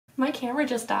My camera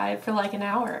just died for like an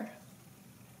hour.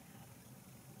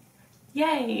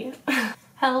 Yay!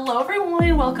 Hello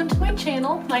everyone, welcome to my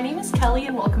channel. My name is Kelly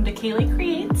and welcome to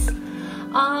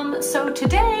KaylayCreates. So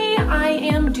today I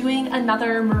am doing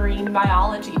another marine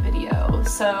biology video.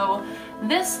 So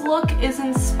this look is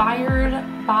inspired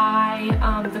by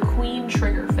the queen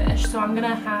triggerfish. So I'm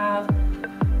gonna have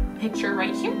a picture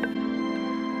right here.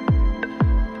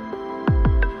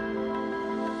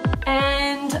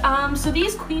 And so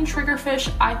these queen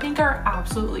triggerfish I think are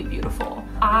absolutely beautiful.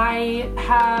 I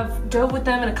have dove with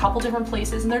them in a couple different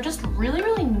places and they're just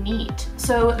really neat.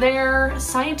 So their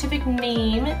scientific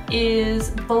name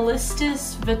is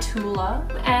Ballistis vetula,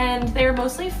 and they're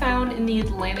mostly found in the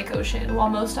Atlantic Ocean. While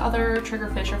most other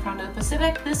triggerfish are found in the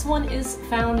Pacific, this one is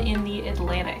found in the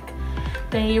Atlantic.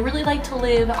 They really like to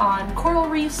live on coral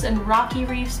reefs and rocky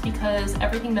reefs because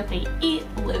everything that they eat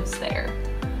lives there.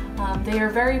 They are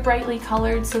very brightly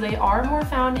colored, so they are more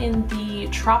found in the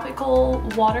tropical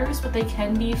waters, but they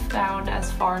can be found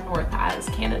as far north as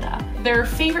Canada. Their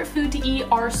favorite food to eat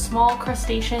are small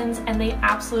crustaceans, and they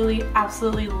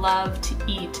absolutely love to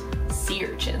eat sea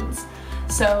urchins.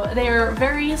 So they are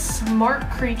very smart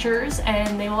creatures,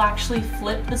 and they will actually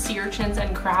flip the sea urchins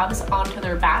and crabs onto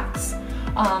their backs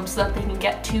so that they can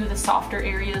get to the softer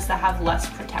areas that have less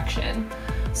protection.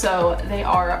 So they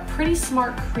are pretty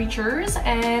smart creatures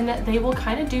and they will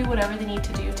kind of do whatever they need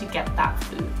to do to get that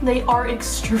food. They are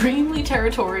extremely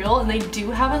territorial and they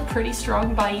do have a pretty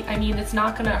strong bite. I mean, it's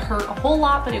not gonna hurt a whole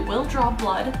lot, but it will draw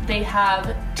blood. They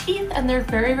have teeth and they're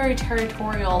very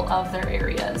territorial of their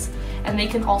areas, and they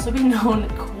can also be known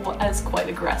as quite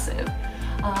aggressive.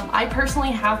 I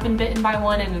personally have been bitten by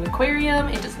one in an aquarium.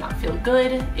 It does not feel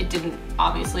good. It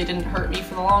obviously didn't hurt me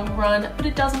for the long run, but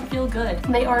it doesn't feel good.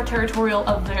 They are territorial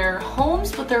of their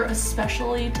homes, but they're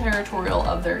especially territorial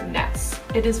of their nests.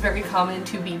 It is very common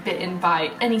to be bitten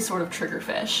by any sort of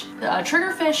triggerfish.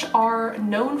 Triggerfish are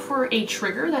known for a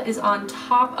trigger that is on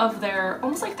top of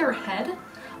almost like their head.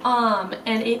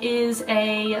 And it is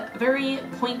a very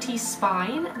pointy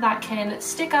spine that can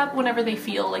stick up whenever they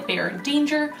feel like they are in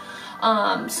danger.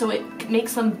 So it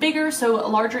makes them bigger, so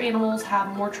larger animals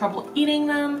have more trouble eating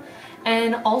them.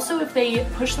 And also if they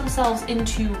push themselves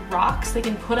into rocks, they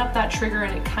can put up that trigger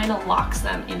and it kind of locks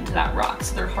them into that rock,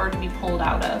 so they're hard to be pulled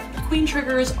out of. Queen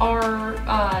triggers are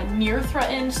near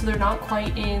threatened, so they're not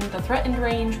quite in the threatened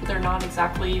range, but they're not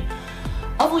exactly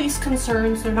of least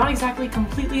concern, so they're not exactly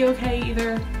completely okay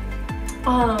either.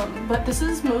 But this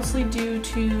is mostly due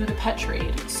to the pet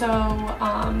trade. So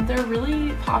they're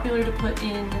really popular to put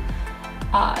in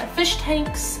fish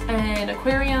tanks and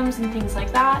aquariums and things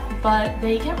like that, but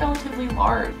they get relatively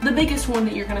large. The biggest one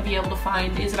that you're going to be able to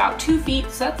find is about 2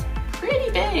 feet, so that's pretty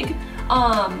big.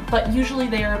 But usually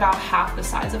they are about half the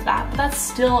size of that. But that's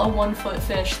still a 1-foot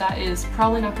fish that is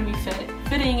probably not going to be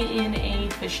fitting in a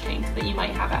fish tank that you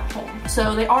might have at home.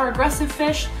 So they are aggressive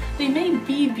fish. They may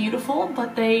be beautiful,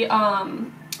 but they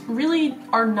really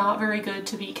are not very good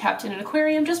to be kept in an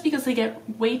aquarium just because they get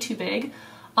way too big.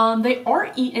 They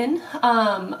are eaten.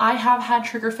 I have had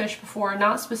triggerfish before,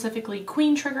 not specifically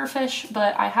queen triggerfish,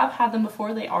 but I have had them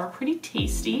before. They are pretty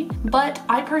tasty. But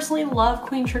I personally love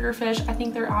queen triggerfish. I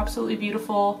think they're absolutely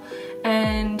beautiful,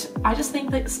 and I just think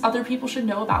that other people should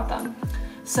know about them.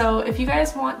 So if you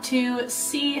guys want to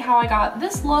see how I got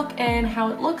this look and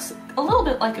how it looks a little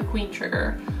bit like a queen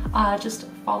trigger, just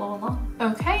follow along.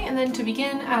 Okay, and then to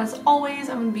begin, as always,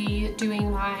 I'm gonna be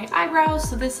doing my eyebrows.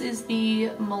 So this is the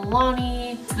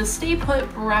Milani, it's the Stay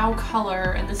Put brow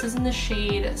color, and this is in the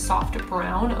shade Soft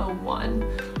Brown 01.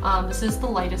 This is the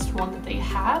lightest one that they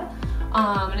had.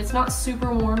 And it's not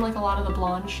super warm like a lot of the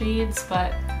blonde shades,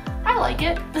 but I like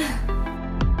it.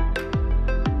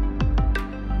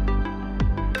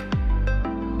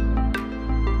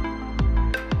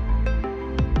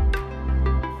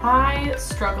 I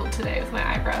struggled today with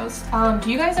my eyebrows.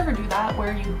 Do you guys ever do that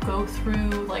where you go through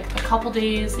like a couple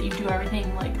days that you do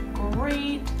everything like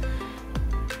great,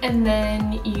 and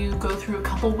then you go through a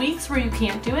couple weeks where you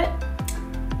can't do it?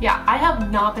 Yeah, I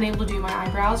have not been able to do my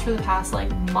eyebrows for the past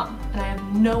like month, and I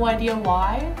have no idea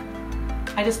why.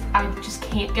 I just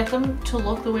can't get them to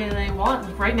look the way that they want.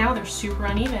 Like right now they're super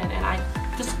uneven and I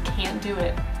just can't do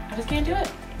it. I just can't do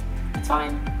it. It's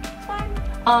fine. It's fine.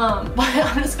 But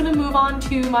I'm just gonna move on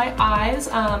to my eyes,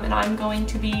 and I'm going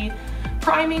to be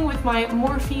priming with my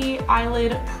Morphe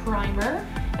eyelid primer,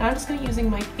 and I'm just gonna be using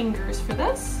my fingers for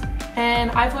this. And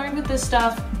I've learned with this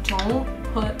stuff, don't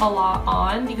put a lot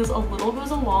on because a little goes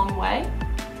a long way,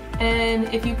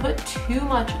 and if you put too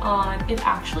much on, it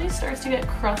actually starts to get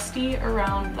crusty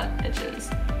around the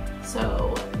edges.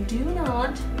 So do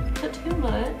not put too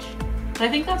much. And I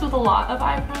think that's with a lot of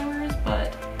eye primers,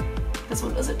 but This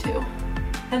one does it too.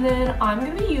 And then I'm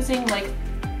gonna be using like,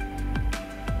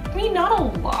 I mean, not a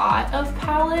lot of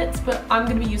palettes, but I'm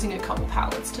gonna be using a couple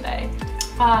palettes today.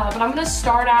 But I'm gonna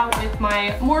start out with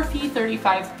my Morphe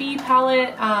 35B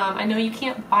palette. I know you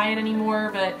can't buy it anymore,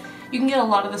 but you can get a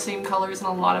lot of the same colors in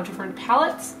a lot of different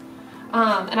palettes.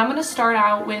 And I'm gonna start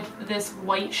out with this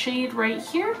white shade right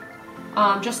here,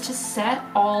 just to set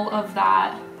all of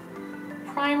that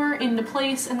primer into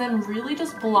place and then really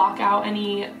just block out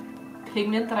any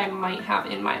pigment that I might have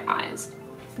in my eyes.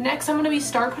 Next, I'm going to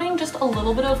start putting just a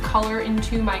little bit of color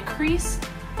into my crease,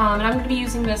 and I'm going to be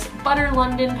using this Butter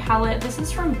London palette. This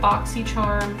is from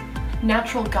BoxyCharm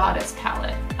Natural Goddess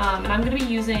palette, and I'm going to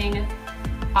be using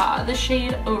this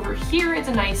shade over here. It's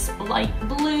a nice light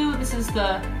blue. This is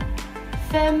the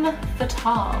Femme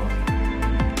Fatale.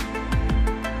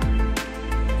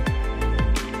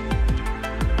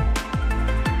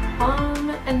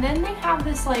 And then they have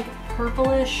this like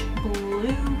purplish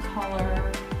blue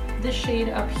color. This shade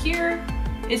up here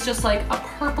is just like a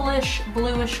purplish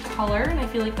bluish color, and I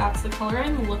feel like that's the color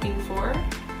I'm looking for.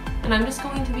 And I'm just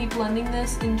going to be blending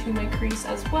this into my crease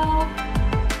as well.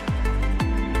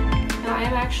 And I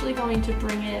am actually going to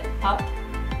bring it up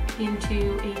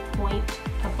into a point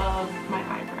above my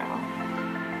eyebrow.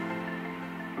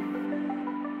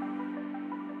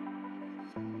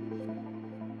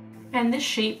 And this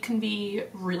shape can be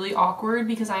really awkward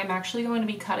because I am actually going to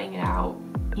be cutting it out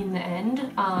in the end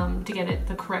to get it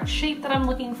the correct shape that I'm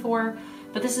looking for,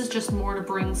 but this is just more to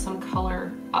bring some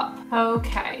color up.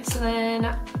 Okay, so then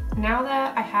now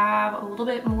that I have a little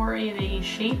bit more of a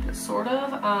shape, sort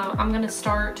of, I'm gonna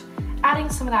start adding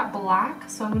some of that black.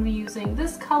 So I'm gonna be using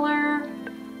this color,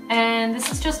 and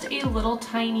this is just a little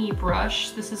tiny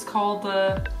brush. This is called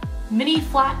the Mini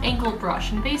Flat Angled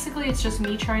Brush, and basically it's just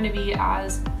me trying to be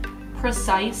as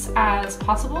precise as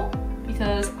possible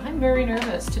because I'm very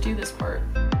nervous to do this part.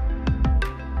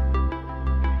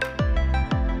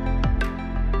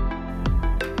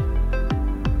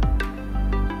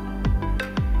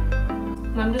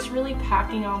 And I'm just really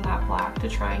packing on that black to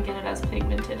try and get it as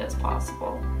pigmented as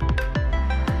possible.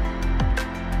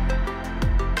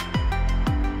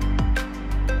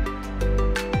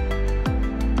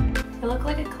 I look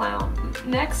like a clown.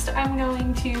 Next, I'm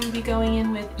going to be going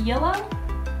in with yellow.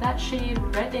 That shade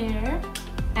right there,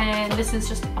 and this is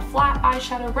just a flat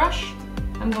eyeshadow brush.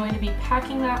 I'm going to be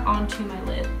packing that onto my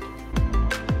lid.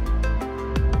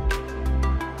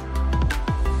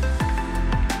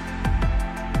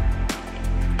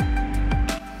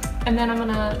 And then I'm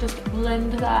gonna just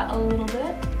blend that a little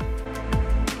bit.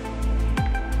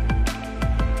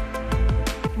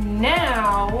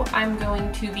 Now I'm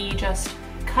going to be just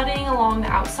cutting along the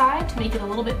outside to make it a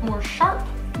little bit more sharp.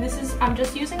 I'm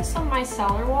just using some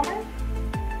micellar water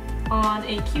on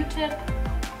a Q-tip,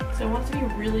 so I want it to be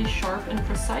really sharp and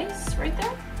precise right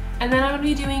there. And then I'm going to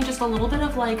be doing just a little bit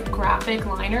of like graphic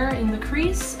liner in the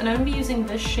crease, and I'm going to be using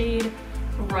this shade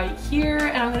right here,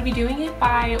 and I'm going to be doing it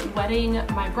by wetting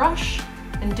my brush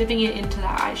and dipping it into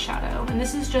that eyeshadow. And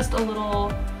this is just a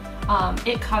little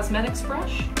IT Cosmetics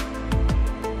brush.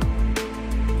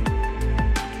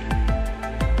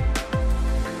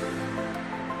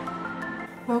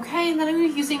 Okay, and then I'm going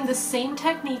to be using the same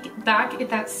technique back at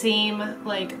that same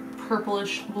like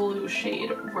purplish blue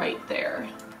shade right there.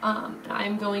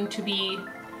 I'm going to be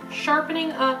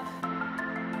sharpening up .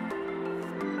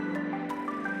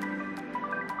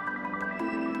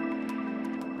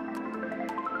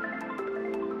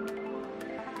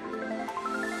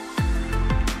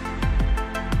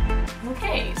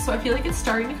 Okay, so I feel like it's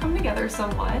starting to come together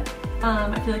somewhat.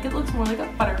 I feel like it looks more like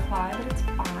a butterfly, but it's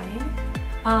fine.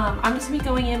 I'm just going to be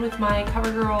going in with my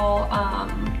CoverGirl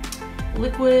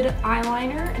liquid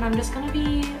eyeliner, and I'm just going to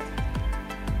be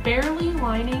barely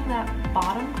lining that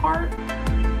bottom part.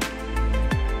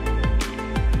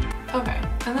 Okay,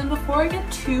 and then before I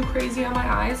get too crazy on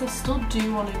my eyes, I still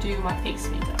do want to do my face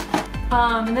makeup.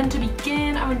 And then to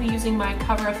begin, I'm going to be using my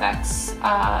Cover FX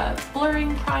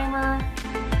blurring primer.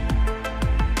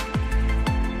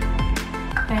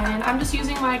 And I'm just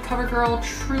using my CoverGirl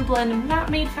True Blend Matte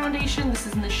Made Foundation. This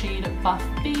is in the shade Buff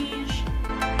Beige.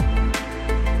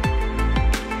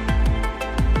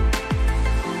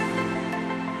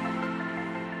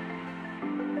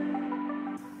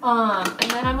 And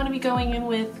then I'm going to be going in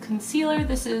with concealer.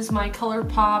 This is my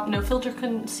ColourPop No Filter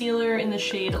Concealer in the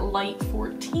shade Light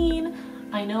 14.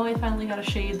 I know I finally got a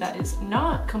shade that is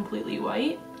not completely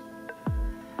white.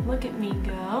 Look at me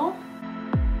go.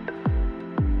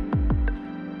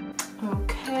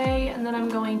 Okay, and then I'm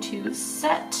going to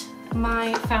set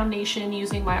my foundation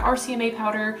using my RCMA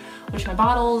powder, which my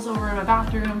bottle is over in my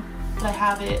bathroom. but I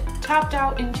have it tapped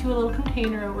out into a little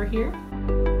container over here.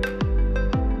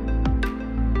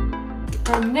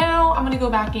 And now I'm gonna go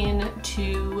back in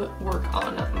to work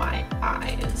on my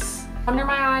eyes. Under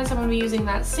my eyes, I'm gonna be using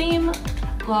that same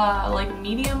like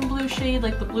medium blue shade,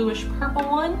 like the bluish purple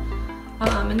one.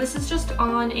 And this is just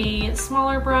on a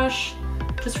smaller brush,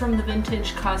 just from the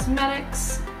Vintage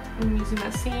Cosmetics. I'm using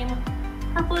that same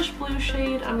purplish blue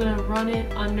shade. I'm gonna run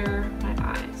it under my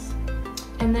eyes.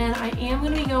 And then I am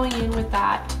gonna be going in with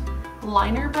that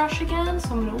liner brush again.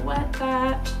 So I'm gonna wet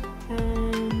that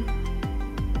and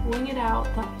wing it out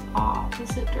the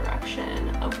opposite direction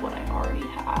of what I already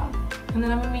have. And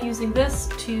then I'm gonna be using this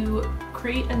to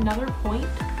create another point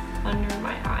under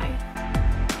my eye.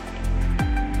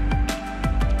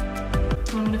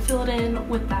 I'm gonna fill it in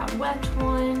with that wet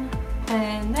one.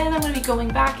 And then I'm gonna be going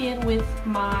back in with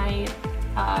my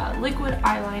liquid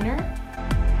eyeliner.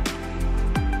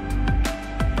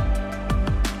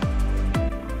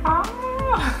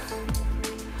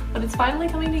 But it's finally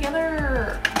coming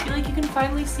together. I feel like you can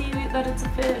finally see that it's a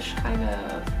fish, kind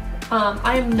of.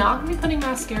 I am not gonna be putting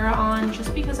mascara on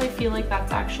just because I feel like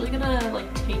that's actually gonna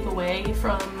like take away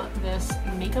from this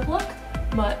makeup look.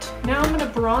 But now I'm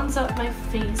gonna bronze up my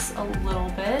face a little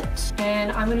bit,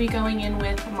 and I'm gonna be going in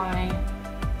with my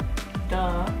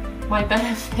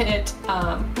Benefit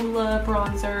Hoola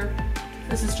bronzer.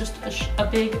 This is just a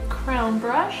big crown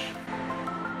brush.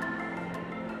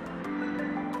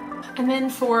 And then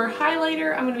for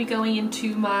highlighter, I'm gonna be going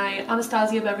into my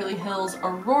Anastasia Beverly Hills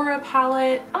Aurora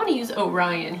palette. I'm gonna use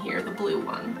Orion here, the blue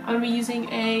one. I'm gonna be using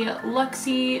a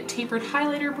Luxie tapered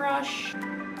highlighter brush.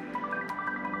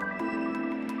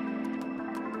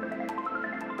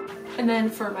 And then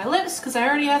for my lips, because I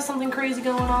already have something crazy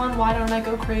going on, why don't I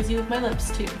go crazy with my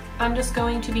lips too? I'm just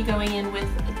going to be going in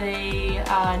with the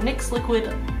NYX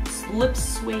Liquid Lip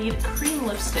Suede Cream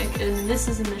Lipstick, and this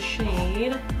is in the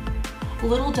shade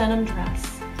Little Denim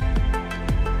Dress.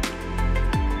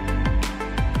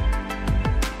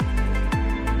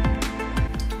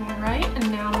 Alright,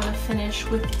 and now I'm going to finish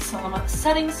with some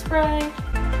setting spray.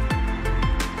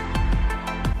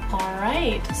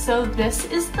 Alright, so this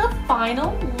is the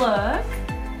final look.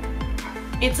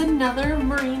 It's another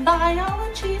marine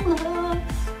biology look.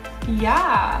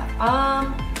 Yeah,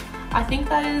 I think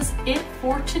that is it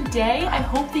for today. I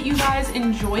hope that you guys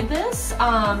enjoyed this.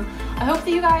 I hope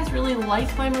that you guys really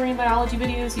like my marine biology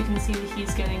videos. You can see that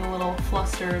he's getting a little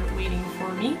flustered waiting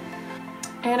for me.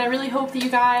 And I really hope that you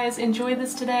guys enjoyed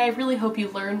this today. I really hope you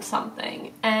learned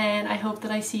something. And I hope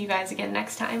that I see you guys again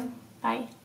next time. Bye.